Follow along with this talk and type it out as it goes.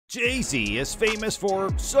Jay-Z is famous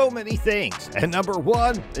for so many things, and number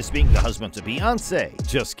one is being the husband to Beyonce.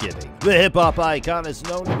 Just kidding. The hip-hop icon is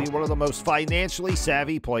known to be one of the most financially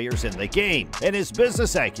savvy players in the game, and his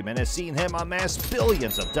business acumen has seen him amass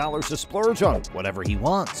billions of dollars to splurge on whatever he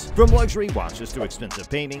wants. From luxury watches to expensive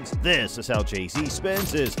paintings, this is how Jay-Z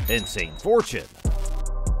spends his insane fortune.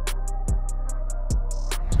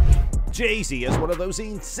 Jay-Z is one of those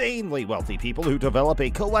insanely wealthy people who develop a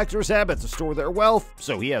collector's habit to store their wealth,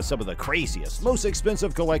 so he has some of the craziest, most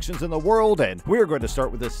expensive collections in the world, and we're going to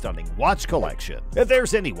start with his stunning watch collection. If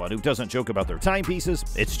there's anyone who doesn't joke about their timepieces,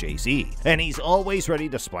 it's Jay-Z, and he's always ready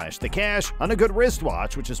to splash the cash on a good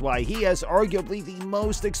wristwatch, which is why he has arguably the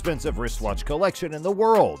most expensive wristwatch collection in the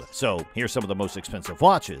world. So here's some of the most expensive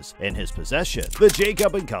watches in his possession. The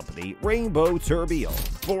Jacob & Company Rainbow Tourbillon,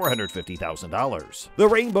 $450,000. The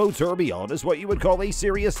Rainbow Tourbillon is what you would call a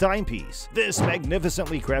serious timepiece. This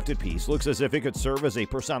magnificently crafted piece looks as if it could serve as a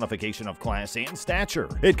personification of class and stature.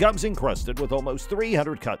 It comes encrusted with almost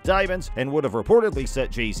 300 cut diamonds and would have reportedly set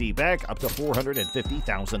Jay-Z back up to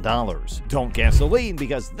 $450,000. Don't gasoline,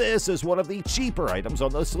 because this is one of the cheaper items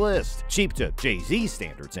on this list. Cheap to Jay-Z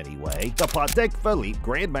standards anyway. The Patek Philippe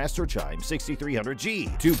Grandmaster Chime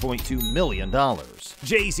 6300G, $2.2 million.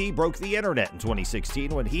 Jay-Z broke the internet in 2016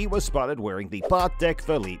 when he was spotted wearing the Patek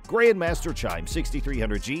Philippe Grandmaster Chime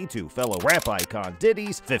 6300G to fellow rap icon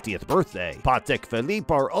Diddy's 50th birthday. Patek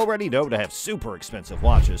Philippe are already known to have super expensive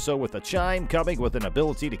watches, so with the Chime coming with an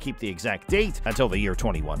ability to keep the exact date until the year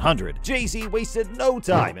 2100, Jay-Z wasted no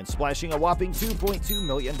time in splashing a whopping $2.2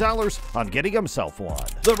 million on getting himself one.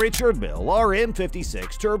 The Richard Mille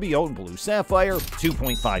RM56 Tourbillon Blue Sapphire,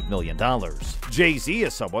 $2.5 million. Jay-Z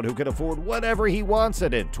is someone who can afford whatever he wants,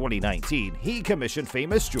 and in 2019, he commissioned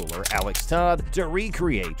famous jeweler Alex Todd to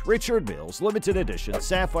recreate Richard Mille's limited edition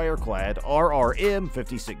sapphire-clad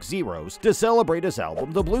RRM56 Zeros to celebrate his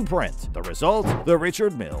album The Blueprint. The result? The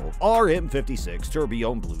Richard Mille RM56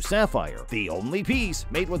 Tourbillon Blue Sapphire, the only piece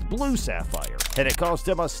made with blue sapphire, and it cost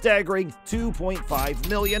him a staggering $2.5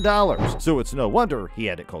 million, so it's no wonder he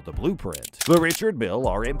had it called The Blueprint. The Richard Mille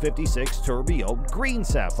RM56 Tourbillon Green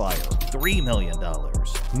Sapphire, $3 million.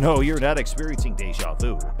 No, you're not experiencing deja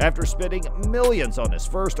vu. After spending millions on his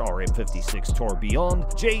first RM56 Tourbillon,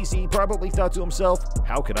 Jay-Z probably thought to himself,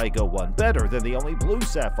 how could I go one better than the only blue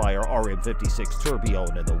sapphire RM56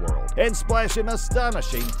 Tourbillon in the world, and splash an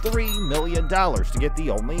astonishing $3 million to get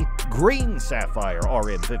the only green sapphire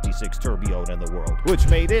RM56 Tourbillon in the world, which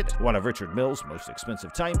made it one of Richard Mille's most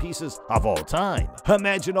expensive timepieces of all time.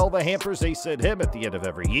 Imagine all the hampers they sent him at the end of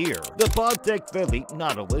every year. The Patek Philippe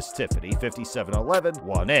Nautilus Tiffany 5711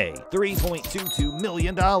 1A, $3.22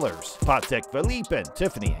 million. Patek Philippe and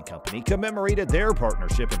Tiffany & Company commemorated their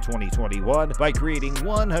partnership in 2021 by creating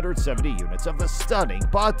 170 units of the stunning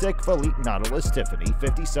Patek Philippe Nautilus Tiffany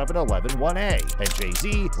 5711 1A, and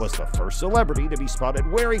Jay-Z was the first celebrity to be spotted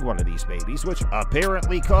wearing one of these babies, which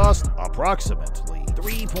apparently cost approximately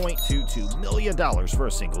 $3.22 million for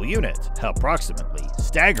a single unit. Approximately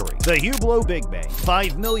staggering. The Hublot Big Bang,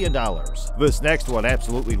 $5 million. This next one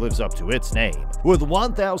absolutely lives up to its name. With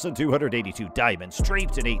 1,282 diamonds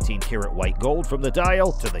draped in 18-karat white gold from the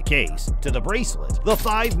dial to the case to the bracelet, the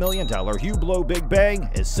 $5 million Hublot Big Bang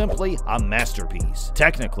is simply a masterpiece.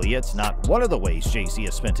 Technically, it's not one of the ways Jay-Z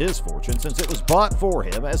has spent his fortune, since it was bought for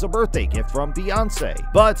him as a birthday gift from Beyonce.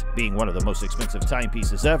 But being one of the most expensive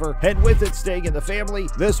timepieces ever, and with it staying in the family,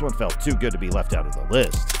 this one felt too good to be left out of the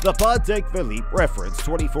list. The Patek Philippe Reference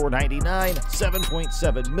 2499,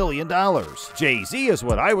 $7.7 million. Jay-Z is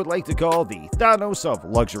what I would like to call the Thanos of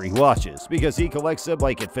luxury watches, because he collects them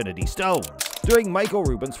like infinity stones. During Michael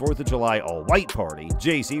Rubin's 4th of July all-white party,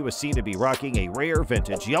 Jay-Z was seen to be rocking a rare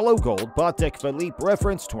vintage yellow gold Patek Philippe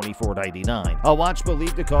Reference 2499, a watch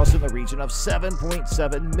believed to cost in the region of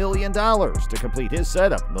 $7.7 million to complete his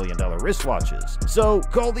set of million-dollar wristwatches. So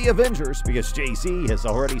call the Avengers, because Jay-Z has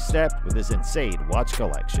already stepped with his insane watch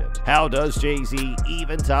collection. How does Jay-Z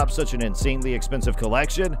even top such an insanely expensive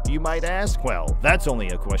collection, you might ask? Well, that's only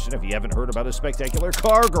a question if you haven't heard about his spectacular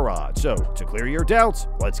car garage. So to clear your doubts,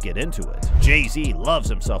 let's get into it. Jay-Z loves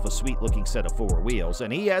himself a sweet-looking set of four wheels,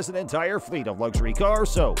 and he has an entire fleet of luxury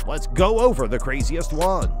cars, so let's go over the craziest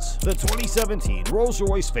ones. The 2017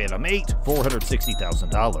 Rolls-Royce Phantom 8,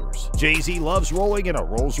 $460,000. Jay-Z loves rolling in a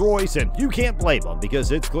Rolls-Royce, and you can't blame him,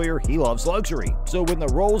 because it's clear he loves luxury. So when the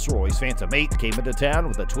Rolls-Royce Phantom 8 came into town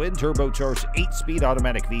with a twin-turbocharged 8-speed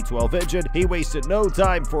automatic V12 engine, he wasted no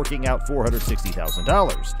time forking out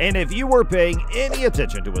 $460,000. And if you were paying any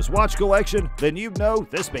attention to his watch collection, then you'd know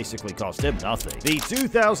this basically cost him nothing. The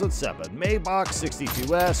 2007 Maybach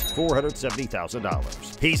 62S,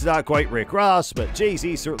 $470,000. He's not quite Rick Ross, but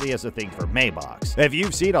Jay-Z certainly has a thing for Maybachs. If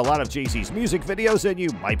you've seen a lot of Jay-Z's music videos, then you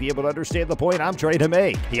might be able to understand the point I'm trying to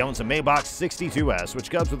make. He owns a Maybach 62S,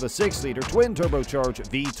 which comes with a 6-liter twin-turbocharged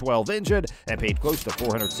V12 engine, and paid close to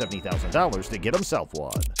 $470,000 to get himself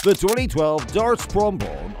one. The 2012 Darts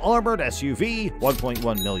Prombron Armored SUV,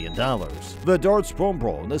 $1.1 million. The Darts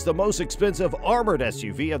Prombron is the most expensive armored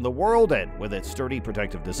SUV in the world, and with its sturdy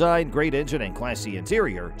protective design, great engine, and classy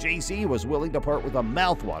interior, Jay-Z was willing to part with a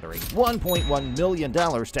mouth-watering $1.1 million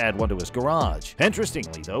to add one to his garage.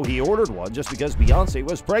 Interestingly, though, he ordered one just because Beyoncé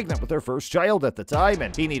was pregnant with her first child at the time,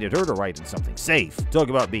 and he needed her to ride in something safe. Talk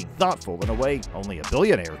about being thoughtful in a way only a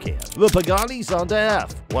billionaire can. The Pagani Zonda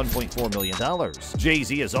F, $1.4 million.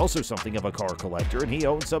 Jay-Z is also something of a car collector, and he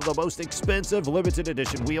owns some of the most expensive limited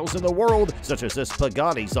edition wheels in the world, such as this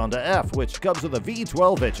Pagani Zonda F, which comes with a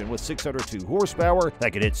V12 engine with 602 horsepower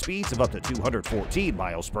that can hit speeds of up to 214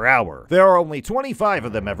 miles per hour. There are only 25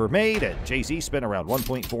 of them ever made, and Jay-Z spent around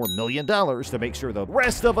 $1.4 million to make sure the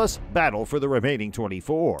rest of us battle for the remaining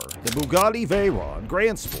 24. The Bugatti Veyron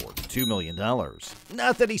Grand Sport, $2 million.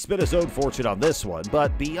 Not that he spent his own fortune on this one,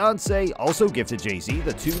 but Beyoncé also gifted Jay-Z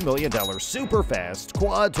the $2 million super-fast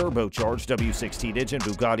quad-turbocharged W16 engine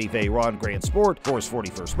Bugatti Veyron Grand Sport for his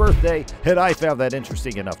 41st birthday, and I found that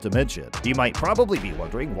interesting enough to mention. You might probably be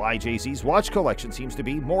wondering why Jay-Z's watch collection seems to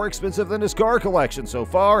be more expensive than his car collection so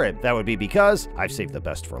far, and that would be because I've saved the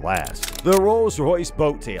best for last. The Rolls-Royce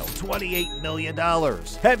Boattail, $28 million.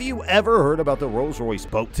 Have you ever heard about the Rolls-Royce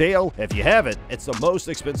Boattail? If you haven't, it's the most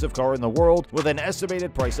expensive car in the world with an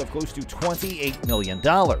estimated price of close to $28 million,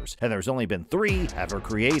 and there's only been 3 ever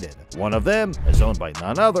created. One of them is owned by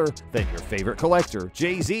none other than your favorite collector,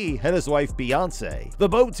 Jay-Z, and his wife Beyoncé. The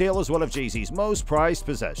Boattail is one of Jay-Z's most prized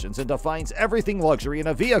possessions and defines everything luxury in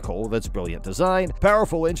a vehicle with its brilliant design,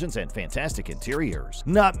 powerful engines, and fantastic interiors.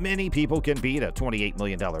 Not many people can beat a $28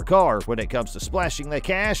 million car when it comes to splashing the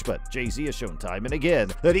cash, but Jay-Z has shown time and again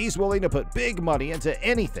that he's willing to put big money into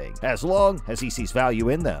anything as long as he sees value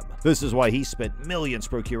in them. This is why he spent millions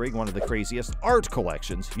procuring one of the craziest art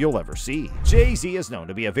collections you'll ever see. Jay-Z is known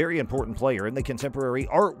to be a very important player in the contemporary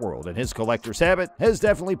art world, and his collector's habit has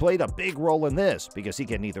definitely played a big role in this, because he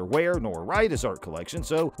can neither wear nor ride his art collection.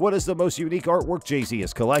 So what is the most unique artwork Jay-Z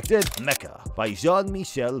has collected? Mecca by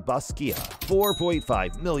Jean-Michel Basquiat,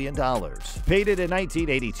 $4.5 million. Painted in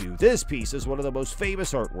 1982, this piece is one of the most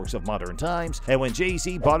famous artworks of modern times, and when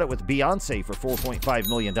Jay-Z bought it with Beyoncé for $4.5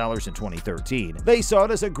 million in 2013, they saw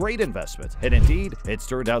it as a great investment, and indeed, it's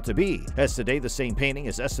turned out to be, as today the same painting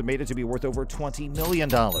is estimated to be worth over $20 million,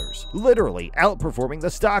 literally outperforming the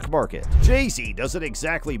stock market. Jay-Z doesn't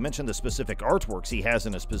exactly mention the specific artworks he has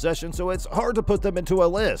in his possession, so it's hard to put them into a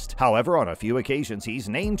list. However, on a few occasions, he's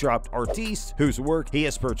name-dropped artistes whose work he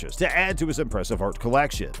has purchased to add to his impressive art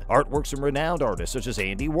collection. Artworks from renowned artists such as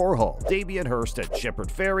Andy Warhol, Damien Hirst, and Shepard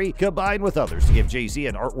Fairey, combined with others to give Jay-Z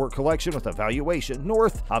an artwork collection with a valuation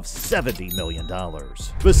north of $70 million.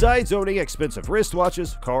 Besides owning expensive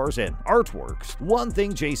wristwatches, cars, and artworks, one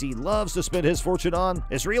thing Jay-Z loves to spend his fortune on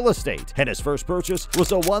is real estate, and his first purchase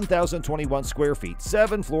was a 1,021 square feet,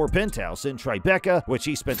 7-floor penthouse in Tribeca, which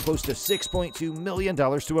he spent close to $6.2 million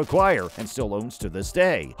to acquire and still owns to this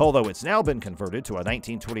day, although it's now been converted to a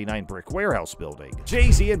 1929 brick warehouse building.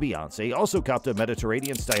 Jay-Z and Beyoncé also copped a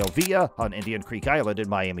Mediterranean-style villa on Indian Creek Island in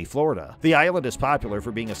Miami, Florida. The island is popular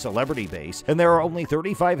for being a celebrity base, and there are only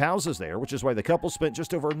 35 houses there, which is why the couple spent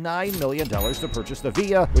just over $9 million to purchase the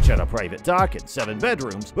villa, which had a private dock and 7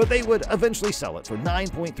 bedrooms, but they would eventually sell it for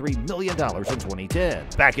 $9.3 million in 2010.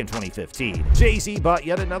 Back in 2015, Jay-Z bought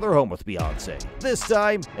yet another home with Beyoncé, this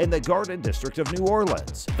time in the Garden District of New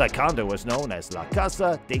Orleans. The condo is known as La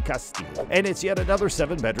Casa de Castile, and it's yet another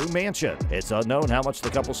 7-bedroom mansion. It's unknown how much the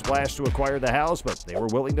couple splashed to acquire the house, but they were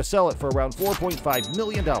willing to sell it for around $4.5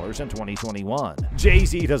 million in 2021.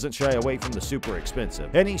 Jay-Z doesn't shy away from the super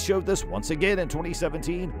expensive, and he showed this once again in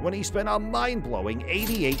 2017 when he spent a mind-blowing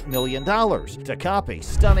 $88 million to cop a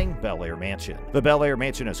stunning Bel Air mansion. The Bel Air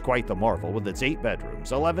mansion is quite the marvel, with its 8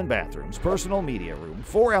 bedrooms, 11 bathrooms, personal media room,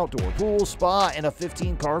 4 outdoor pools, spa, and a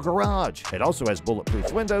 15-car garage. It also has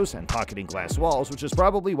bulletproof windows and pocketing glass walls, which is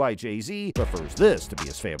probably why Jay-Z prefers this to be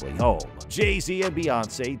his family home. Jay-Z and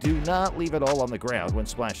Beyoncé do not leave it all on the ground when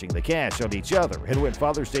splashing the cash on each other, and when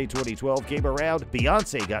Father's Day 2012 came around,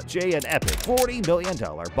 Beyoncé got Jay an epic $40 million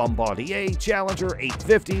Bombardier Challenger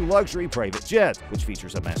 850 luxury private jet, which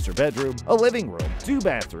features a master bedroom, a living room, 2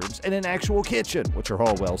 bathrooms, and an actual kitchen, which are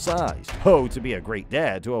all well-sized. Oh, to be a great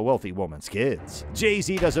dad to a wealthy woman's kids.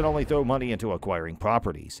 Jay-Z doesn't only throw money into acquiring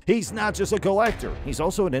properties. He's not just a collector, he's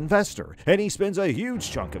also an investor, and he spends a huge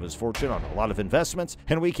chunk of his fortune on a lot of investments,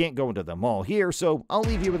 and we can't go into them all here, so I'll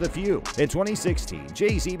leave you with a few. In 2016,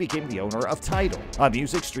 Jay-Z became the owner of Tidal, a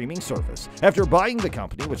music streaming service, after buying the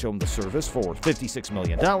company which owned the service for $56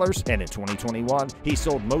 million, and in 2021, he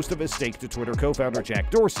sold most of his stake to Twitter co-founder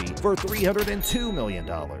Jack Dorsey for $302 million.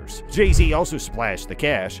 Jay-Z also splashed the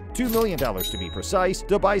cash, $2 million to be precise,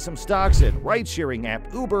 to buy some stocks in ride-sharing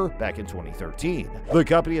app Uber back in 2013. The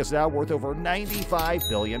company is now worth over $95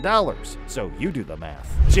 billion, so you do the math.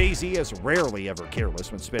 Jay-Z is rarely ever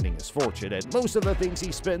careless when spending his fortune, and most of the things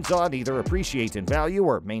he spends on either appreciate in value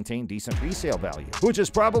or maintain decent resale value, which is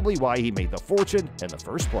probably why he made the fortune in the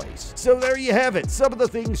first place. So there you have it, some of the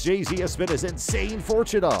things Jay-Z has spent his insane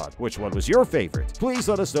fortune on. Which one was your favorite? Please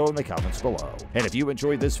let us know in the comments below. And if you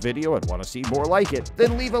enjoyed this video and want to see more like it,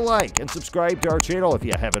 then leave a like and subscribe to our channel if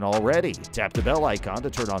you haven't already. Tap the bell icon to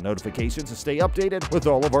turn on notifications to stay updated with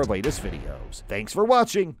all of our latest videos. Thanks for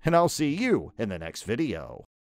watching, and I'll see you in the next video.